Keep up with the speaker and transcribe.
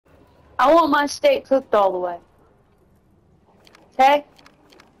I want my steak cooked all the way. Okay?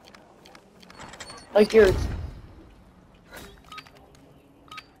 Like yours.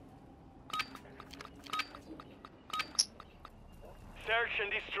 Search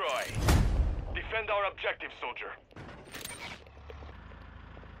and destroy. Defend our objective, soldier.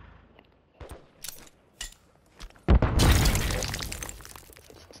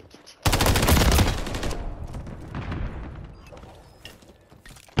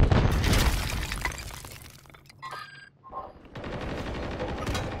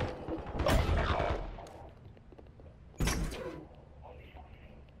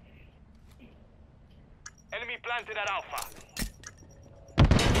 Enemy planted at Alpha.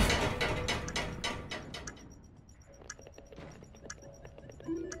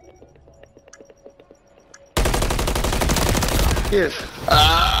 Yes.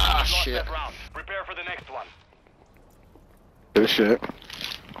 Ah, Lost shit. that round. Prepare for the next one. Good shit.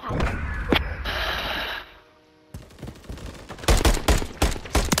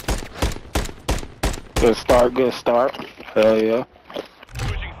 Good start, good start. Hell yeah.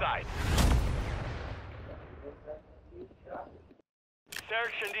 Switching sides.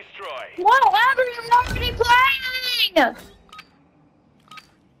 Search and destroy. What? I'm already playing!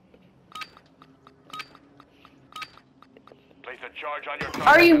 Place a charge on your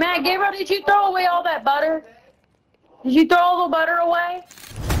Are you mad, Gabriel? Did you throw away all that butter? Did you throw all the butter away?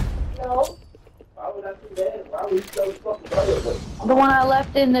 No. Why would I do that? Why would you throw fucking butter away? The one I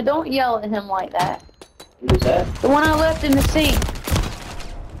left in the... Don't yell at him like that. What was that? The one I left in the sink.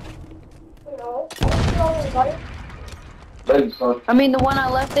 Baby, son. I mean, the one I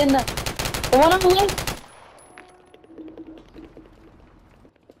left in the... The one I left...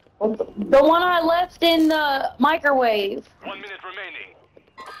 The one I left in the microwave. 1 minute remaining.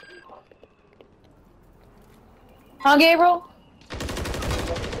 Huh, Gabriel?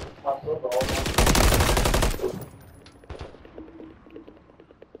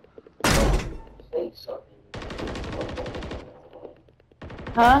 Steak, son.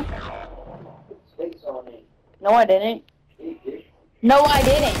 Huh? Steak's on it. No, I didn't. Steak, No, I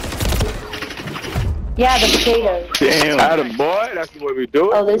didn't. Yeah, the potatoes. Damn. Atta boy, that's the way we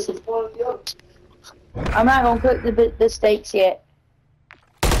do it. Oh, this is... I'm not gonna cook the steaks yet.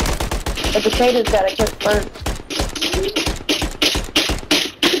 The potatoes gotta cook first.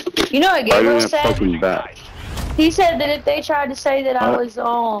 You know what Gabriel said? Fucking back. He said that if they tried to say that I was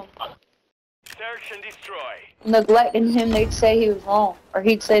Search and destroy. neglecting him, they'd say he was wrong, or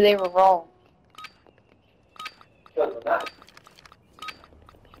he'd say they were wrong.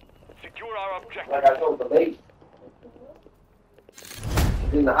 Secure our objective. Like I told the lady.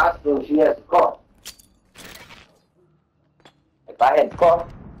 She's in the hospital, she has a car. If I had a car,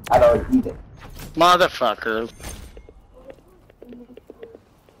 I'd already be there. Motherfuckers.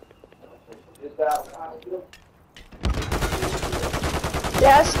 Just got out of the hospital.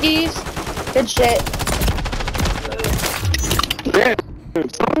 Yeah, skis. Good shit. Damn.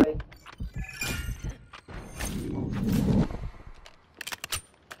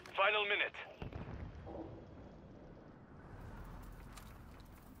 Final minute.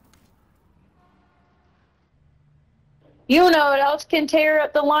 You know what else can tear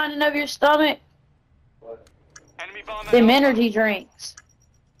up the lining of your stomach? Enemy bomb at Them Alpha. energy drinks.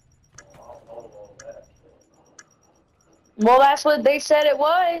 Well, that's what they said it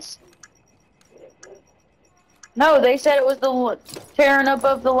was. No, they said it was the tearing up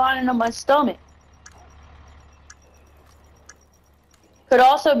of the lining of my stomach. Could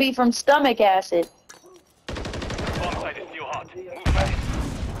also be from stomach acid. Bomb site is still hot. Move fast.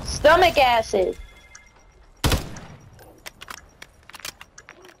 Stomach acid.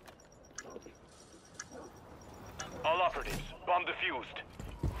 All operatives, bomb defused.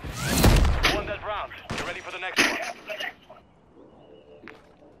 Won that round. Get ready for the next one.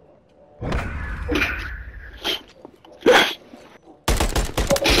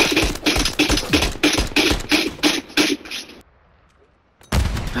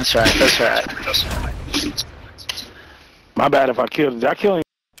 That's right, that's right. My bad if I killed. Did I kill him?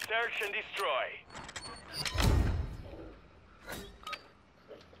 Search and destroy.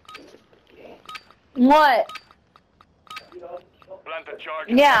 What? Plant the charge.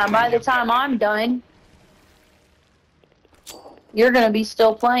 Yeah, by the time I'm done, you're gonna be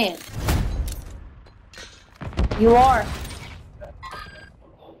still playing. You are.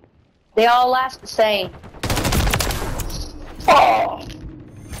 They all last the same. Oh.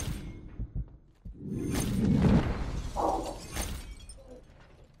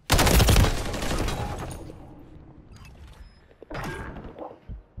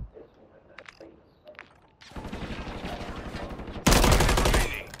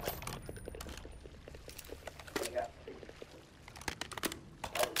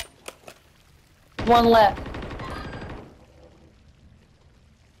 one left.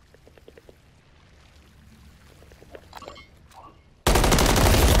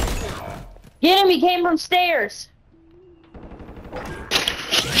 Get him, he came from stairs.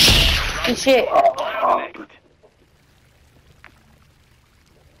 Good shit.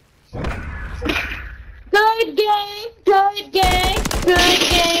 Good game, good game, good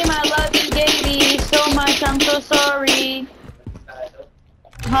game. I love you, Davey, so much. I'm so sorry.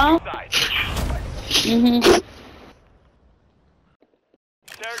 Huh? Mm-hmm.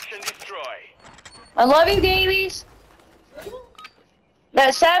 Search and destroy. I love you, Davies.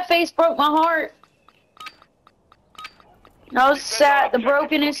 That sad face broke my heart. That was sad, the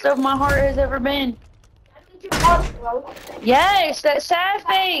brokenest of my heart has ever been. Yes, that sad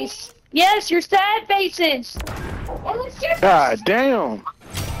face. Yes, your sad faces. God damn.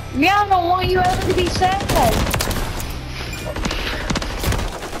 Yeah, I don't want you ever to be sad.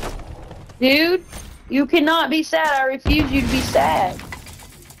 Dude, you cannot be sad. I refuse you to be sad.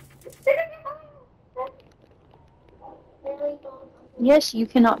 Yes, you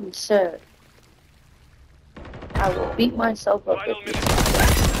cannot be sad. I will beat myself up Final if you. minute.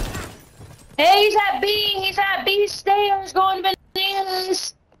 Hey, he's at B. He's at B stairs going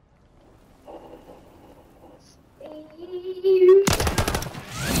bananas. You've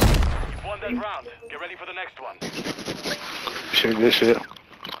won that round. Get ready for the next one. Shit, good shit.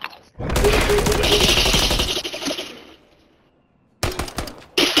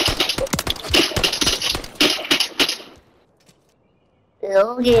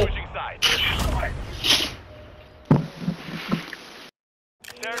 Okay. Switching sides.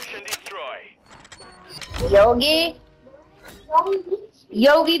 Search and destroy. Yogi?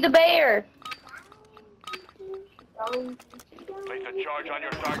 Yogi the bear. Place a charge on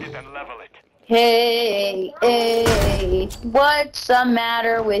your target and level it. Hey, hey, what's the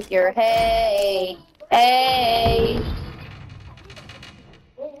matter with your hey, hey?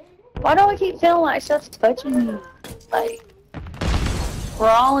 Why do I keep feeling like stuff's touching me? Like,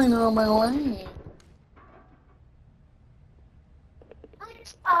 crawling on my leg.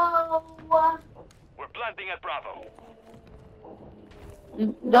 We're planting at Bravo.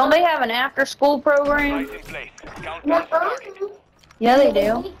 Don't they have an after-school program? Device in place. Countdown started. Yeah, they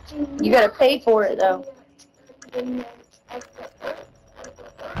do. You gotta pay for it, though.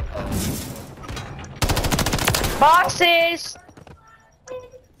 Boxes!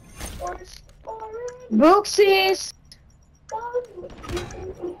 Boxes!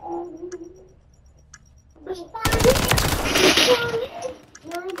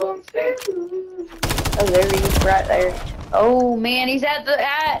 Oh, there he is, right there. Oh man, he's at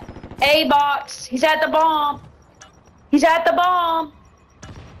A box. He's at the bomb. He's at the bomb.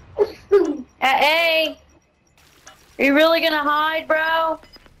 At A. Are you really gonna hide, bro?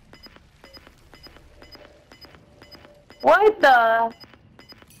 What the?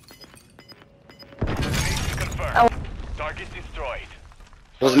 Confirmed. Oh. Target destroyed.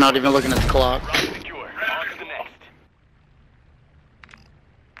 Was not even looking at the clock. Round secure. On to the next.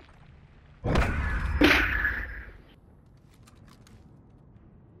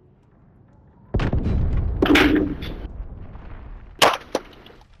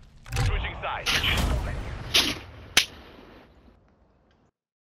 Switching sides.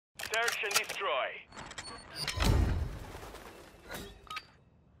 Search and destroy.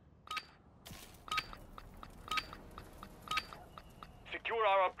 Secure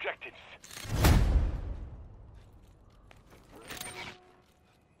our objectives.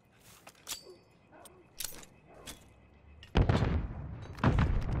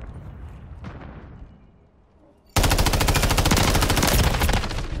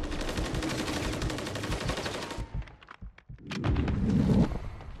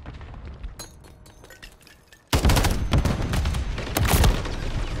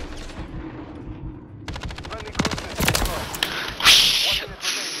 Friendly cruisers destroyed. 1 minute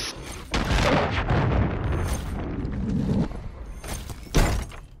remaining.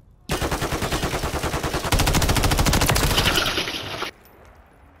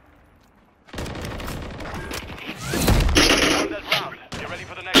 Won that round. Get ready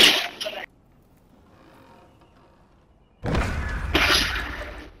for the next one.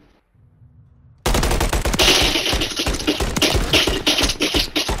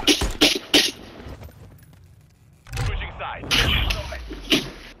 Switching sides.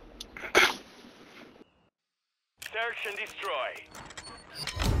 Search and destroy.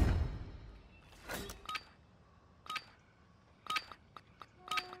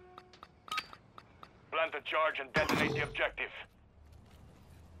 Plant the charge and detonate the objective.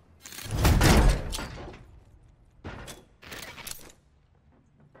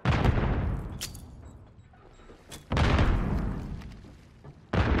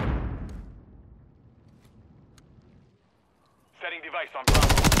 Enemy device on Bravo.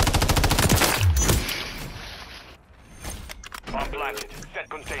 Bomb planted. Set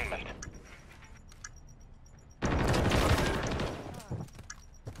containment.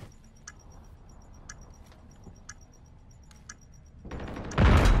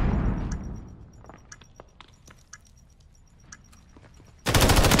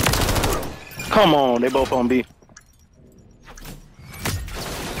 Come on, they both on B.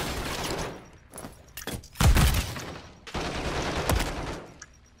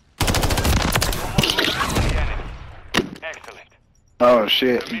 Excellent. Oh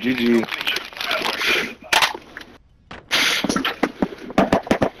shit, GG.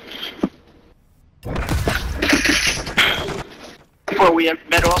 Before we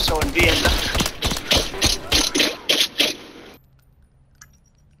met also in Vietnam.